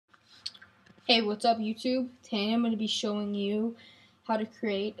Hey, what's up YouTube? Today I'm going to be showing you how to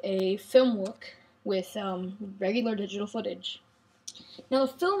create a film look with regular digital footage. Now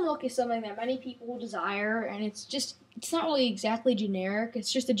the film look is something that many people desire, and it's not really exactly generic.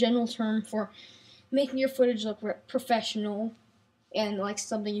 It's just a general term for making your footage look professional and like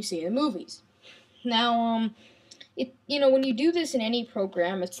something you see in the movies. Now when you do this in any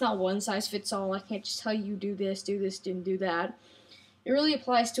program, it's not one size fits all. I can't just tell you do this, and do that. It really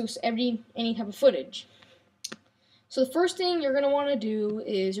applies to any type of footage. So the first thing you're going to want to do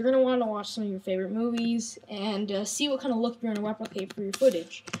is you're going to want to watch some of your favorite movies and see what kind of look you're going to replicate for your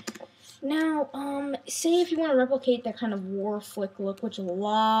footage. Now, say if you want to replicate that kind of war flick look, which a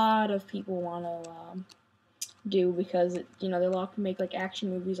lot of people want to do because they love to make like action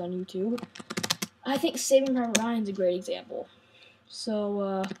movies on YouTube. I think Saving Private Ryan is a great example.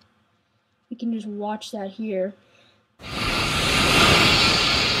 So you can just watch that here.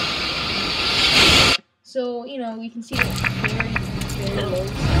 So, you can see that very low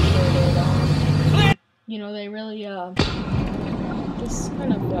pressure. They really, this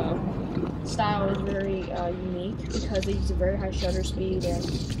kind of style is very unique because they use a very high shutter speed and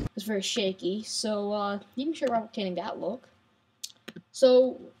it's very shaky. So, you can try replicating that look.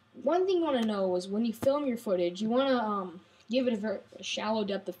 So, one thing you want to know is when you film your footage, you want to give it a shallow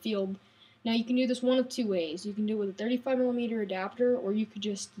depth of field. Now, you can do this one of two ways. You can do it with a 35mm adapter, or you could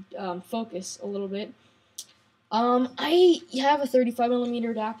just focus a little bit. I have a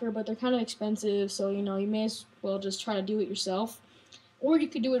 35mm adapter, but they're kind of expensive, so you may as well just try to do it yourself. Or you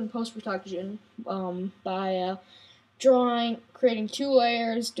could do it in post-production by creating two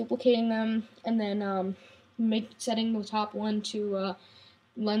layers, duplicating them, and then setting the top one to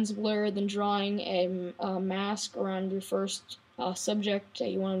lens blur, then drawing a mask around your first subject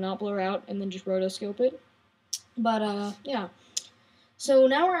that you want to not blur out, and then just rotoscope it. But yeah. So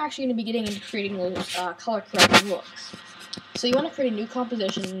now we're actually going to be getting into creating those color-corrected looks. So you want to create a new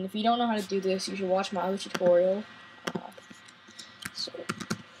composition, and if you don't know how to do this, you should watch my other tutorial.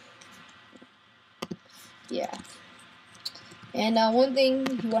 Yeah. And one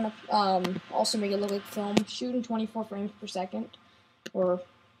thing, you want to also make it look like film, shoot in 24 frames per second. Or,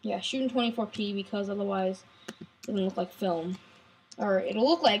 yeah, shoot in 24p because otherwise it doesn't look like film. Or it'll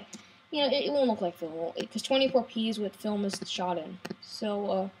look like... it won't look like film, because 24p is what film is shot in.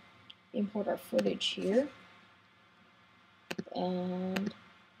 So, import our footage here. And,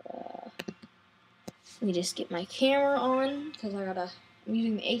 let me just get my camera on, because I'm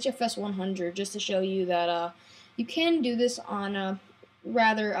using the HFS 100 just to show you that, you can do this on a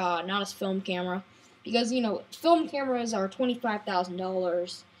rather, not as film camera. Because, film cameras are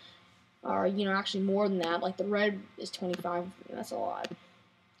 $25,000. Or, actually more than that. Like, the Red is $25,000, that's a lot.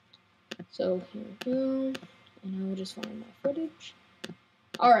 So here we go, and I will just find my footage.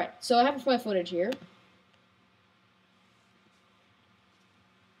 Alright, so I have my footage here.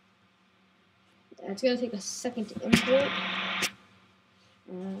 It's going to take a second to import.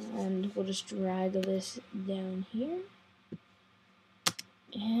 And we'll just drag this down here.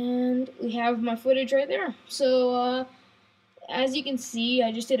 And we have my footage right there. So, as you can see,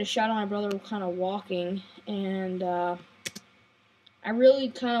 I just did a shot of my brother kind of walking, and I really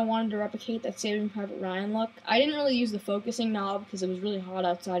kind of wanted to replicate that Saving Private Ryan look. I didn't really use the focusing knob because it was really hot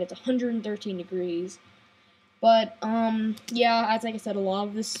outside. It's 113 degrees. But, yeah, as like I said, a lot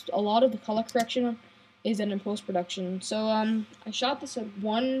of the color correction is done in post-production. So, I shot this at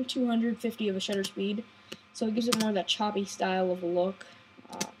 1/250 of a shutter speed, so it gives it more of that choppy style of a look.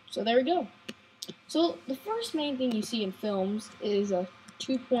 So there we go. So, the first main thing you see in films is a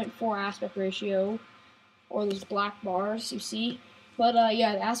 2.4 aspect ratio, or those black bars you see. But,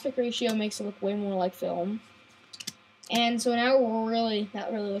 yeah, the aspect ratio makes it look way more like film. And so now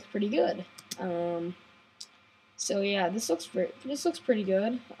that really looks pretty good. So yeah, this looks pretty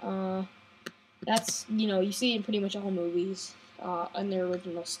good. That's, you see it in pretty much all movies, in their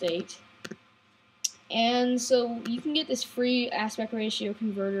original state. And so you can get this free aspect ratio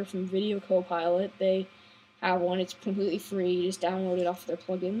converter from Video Copilot. They have one, it's completely free, you just download it off their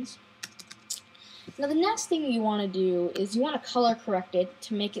plugins. Now the next thing you want to do is you want to color correct it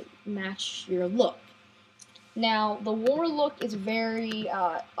to make it match your look. Now the war look is very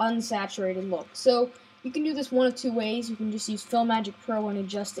unsaturated look, so you can do this one of two ways. You can just use Filmagic Pro and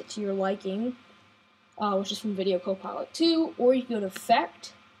adjust it to your liking, which is from Video Copilot 2, or you can go to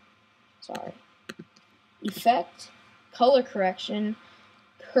Effect, Color Correction,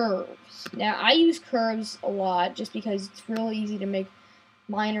 Curves. Now I use curves a lot just because it's really easy to make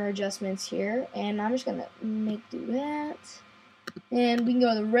minor adjustments here, and I'm just gonna do that. And we can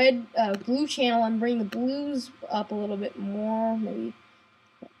go to the red blue channel and bring the blues up a little bit more, maybe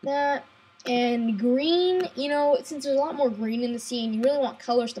like that. And green, you know, since there's a lot more green in the scene, you really want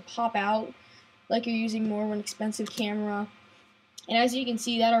colors to pop out, like you're using more of an expensive camera. And as you can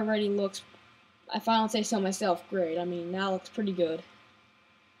see, that already looks, if I don't say so myself, great. I mean, that looks pretty good.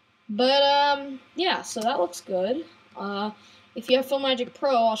 But, yeah, so that looks good. If you have Filmagic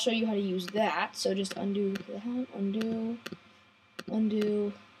Pro, I'll show you how to use that. So just undo that, undo,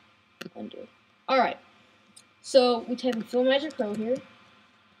 undo, undo. Alright, so we type in Filmagic Pro here.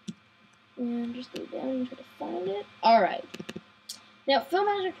 And just go down and try to find it. Alright. Now,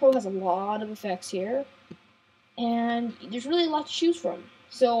 Filmagic Pro has a lot of effects here. And there's really a lot to choose from.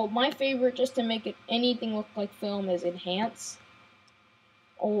 So my favorite, just to make it anything look like film, is Enhance.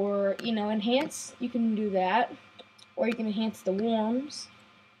 Or, you know, Enhance, you can do that. Or you can enhance the warms.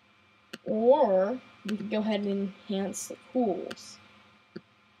 Or we can go ahead and enhance the cools.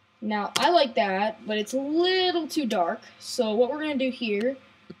 Now, I like that, but it's a little too dark. So what we're going to do here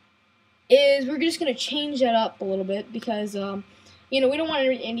is we're just going to change that up a little bit because, you know, we don't want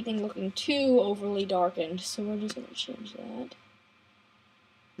anything looking too overly darkened. So we're just going to change that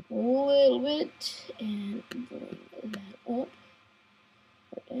a little bit and bring that up,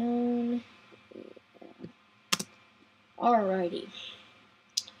 down. Alrighty.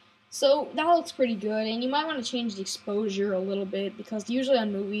 So that looks pretty good, and you might want to change the exposure a little bit because usually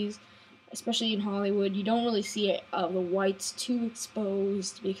on movies, especially in Hollywood, you don't really see it, the whites too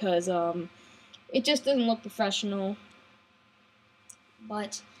exposed because it just doesn't look professional.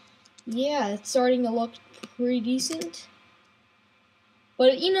 But yeah, it's starting to look pretty decent.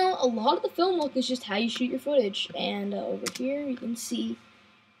 But you know, a lot of the film look is just how you shoot your footage, and over here you can see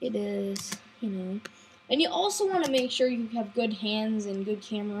it is, you know. And you also want to make sure you have good hands and good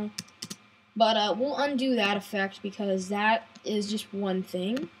camera. But we'll undo that effect because that is just one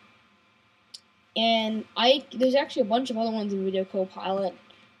thing. And there's actually a bunch of other ones in Video Copilot.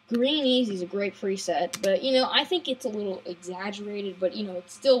 Green Easy is a great preset, but you know, I think it's a little exaggerated, but you know, it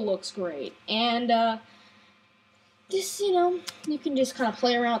still looks great. And just, you know, you can just kind of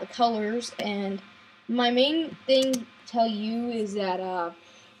play around with the colors. And my main thing to tell you is that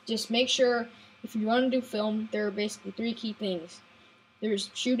just make sure, if you want to do film, there are basically 3 key things.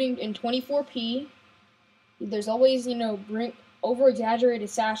 There's shooting in 24p. There's always, you know, over-exaggerated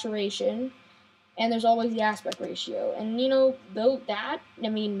saturation. And there's always the aspect ratio. And, you know, that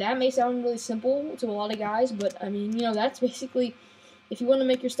may sound really simple to a lot of guys, but, I mean, you know, that's basically, if you want to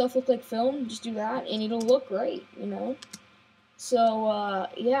make your stuff look like film, just do that, and it'll look great, you know. So,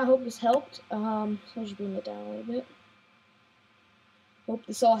 yeah, I hope this helped. So I'll just bring it down a little bit. Hope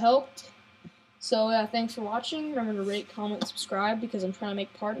this all helped. So, yeah, thanks for watching. Remember to rate, comment, subscribe, because I'm trying to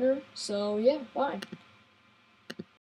make partner. So, yeah, bye.